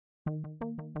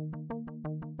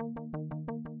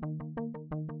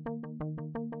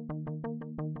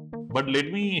But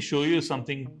let me show you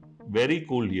something very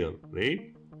cool here,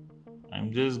 right?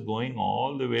 I'm just going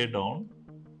all the way down.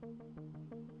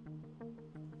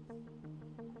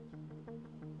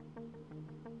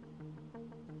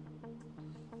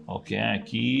 Okay, I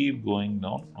keep going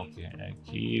down. Okay, I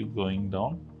keep going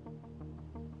down.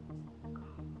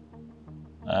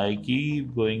 I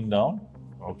keep going down.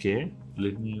 Okay,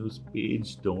 let me use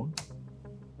page down.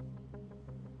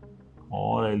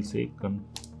 Or I'll say,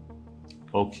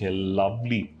 okay,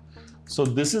 lovely. So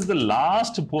this is the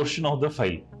last portion of the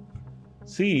file.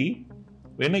 See,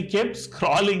 when I kept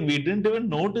scrolling, we didn't even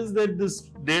notice that this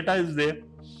data is there.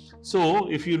 So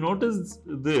if you notice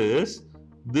this,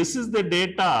 this is the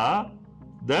data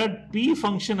that P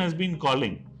function has been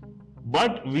calling.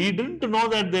 But we didn't know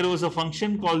that there was a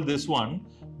function called this one,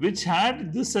 which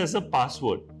had this as a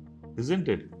password, isn't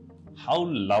it? How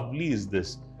lovely is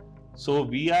this? So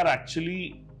we are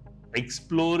actually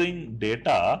exploring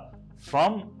data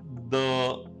from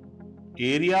the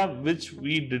area which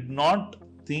we did not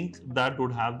think that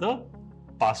would have the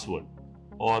password,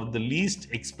 or the least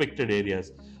expected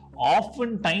areas.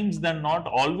 Oftentimes than not,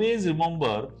 always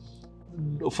remember,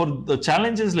 for the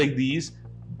challenges like these,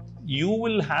 you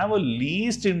will have a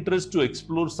least interest to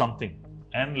explore something.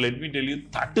 And let me tell you,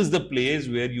 that is the place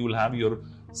where you will have your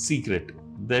secret.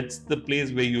 That's the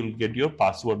place where you will get your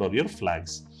password or your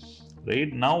flags.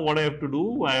 Right now, what I have to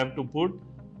do, I have to put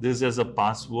this as a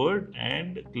password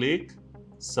and click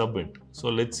submit. So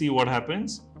let's see what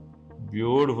happens.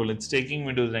 Beautiful. It's taking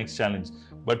me to the next challenge.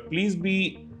 But please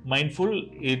be mindful.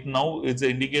 Now it's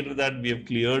an indicator that we have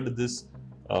cleared this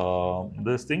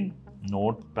this thing.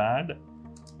 Notepad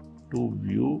to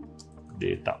view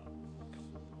data.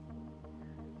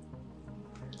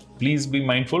 Please be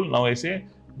mindful. Now I say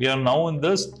we are now in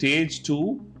the stage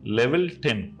 2, level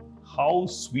 10. How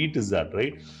sweet is that,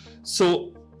 right?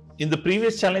 So in the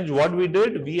previous challenge, what we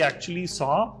did, we actually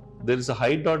saw there is a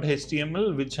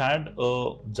hide.html which had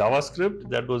a JavaScript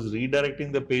that was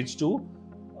redirecting the page to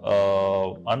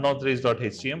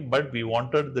unauthorized.html, but we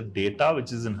wanted the data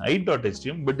which is in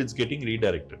hide.html, but it's getting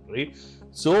redirected, right?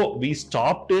 So we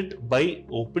stopped it by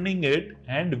opening it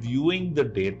and viewing the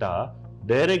data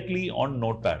directly on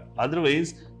Notepad.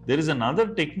 Otherwise, there is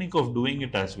another technique of doing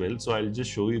it as well. So I'll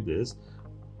just show you this.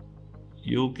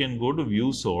 You can go to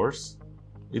view source.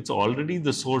 It's already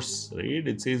the source, right?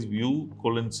 It says view :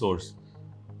 source.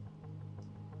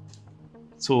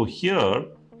 So here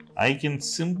I can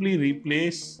simply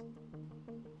replace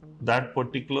that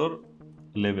particular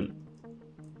level.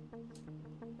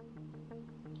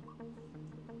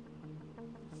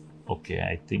 Okay,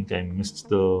 I think I missed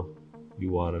the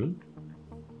URL.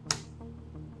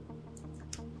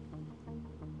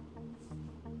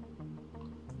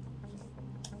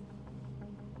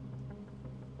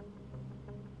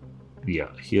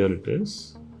 Yeah, here it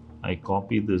is. I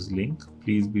copy this link.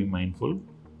 Please be mindful.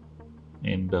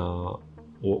 And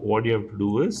what you have to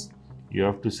do is you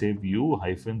have to say view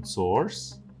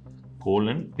 -source :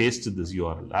 paste this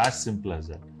URL. As simple as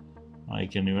that. I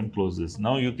can even close this.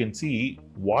 Now you can see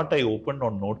what I opened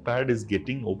on Notepad is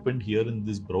getting opened here in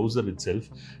this browser itself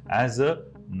as a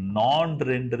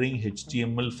non-rendering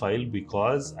HTML file,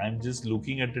 because I'm just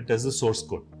looking at it as a source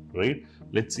code, right?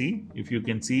 Let's see if you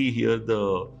can see here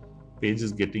the page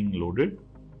is getting loaded.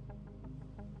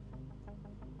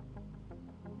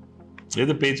 Let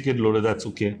the page get loaded, that's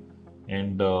okay.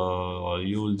 And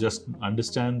you will just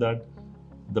understand that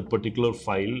the particular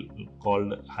file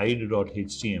called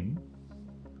hide.html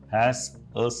has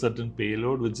a certain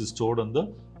payload which is stored on the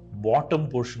bottom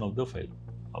portion of the file.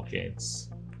 Okay, it's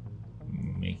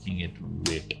making it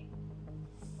wait.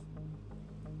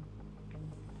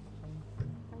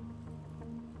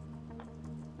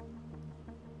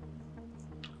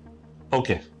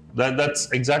 Okay,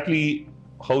 that's exactly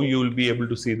how you will be able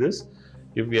to see this.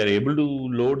 If we are able to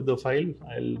load the file,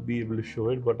 I'll be able to show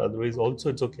it, but otherwise also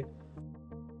it's okay.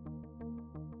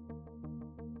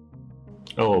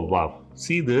 Oh wow,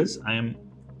 see this, I am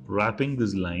wrapping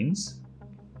these lines.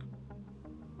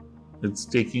 It's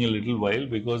taking a little while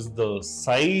because the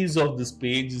size of this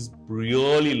page is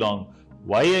really long.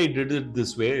 Why I did it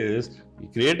this way is we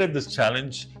created this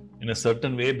challenge in a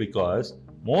certain way because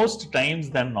most times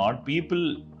than not,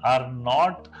 people are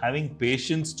not having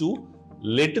patience to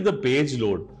let the page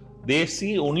load. They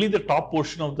see only the top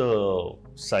portion of the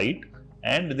site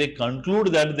and they conclude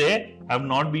that they have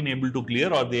not been able to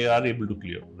clear or they are able to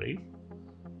clear, right?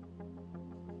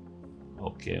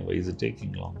 Okay, why is it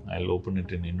taking long? I'll open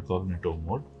it in incognito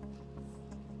mode.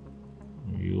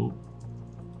 View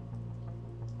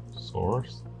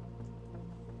source.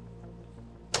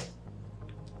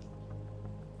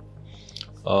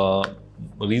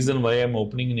 Reason why I'm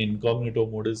opening in incognito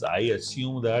mode is I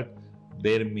assume that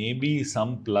there may be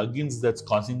some plugins that's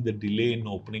causing the delay in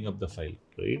opening up the file,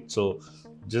 right? So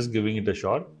just giving it a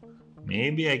shot.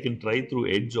 Maybe I can try through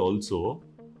Edge also.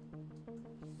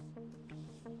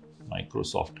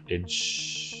 Microsoft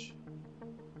Edge.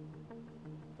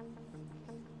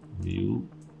 View.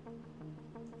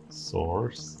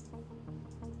 Source.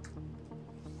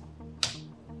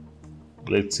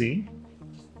 Let's see.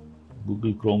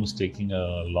 Google Chrome is taking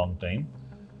a long time,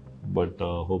 but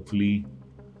hopefully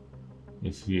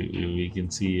if we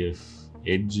can see if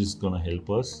Edge is going to help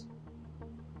us.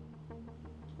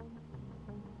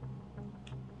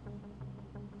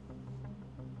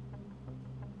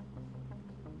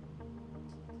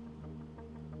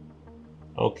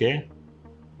 Okay,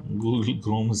 Google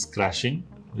Chrome is crashing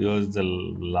because it's a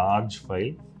large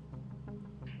file.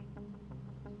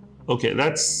 Okay,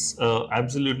 that's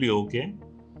absolutely okay.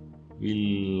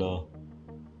 We'll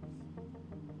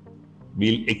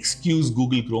excuse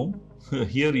Google Chrome.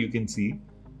 Here you can see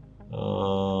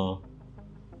the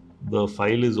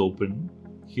file is open.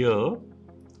 Here,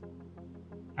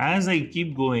 as I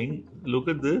keep going, look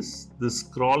at this. The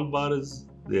scroll bar is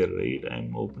there, right?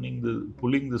 I'm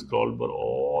pulling the scroll bar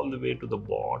all the way to the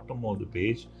bottom of the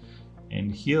page,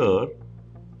 and here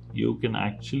you can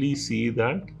actually see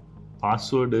that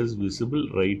password is visible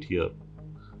right here.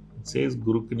 It says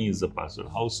Gurukani is the password.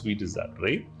 How sweet is that,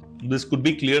 right? This could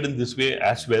be cleared in this way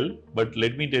as well, but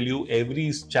let me tell you,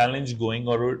 every challenge going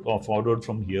forward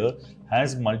from here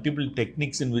has multiple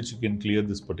techniques in which you can clear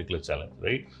this particular challenge,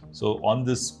 right? So on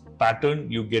this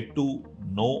pattern, you get to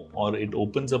know, or it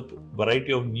opens up a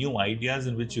variety of new ideas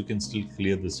in which you can still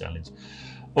clear this challenge.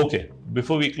 Okay,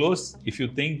 before we close, if you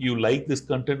think you like this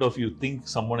content or if you think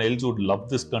someone else would love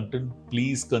this content,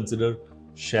 please consider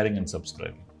sharing and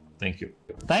subscribing. Thank you.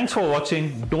 Thanks for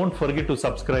watching. Don't forget to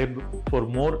subscribe for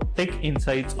more tech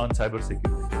insights on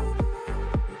cybersecurity.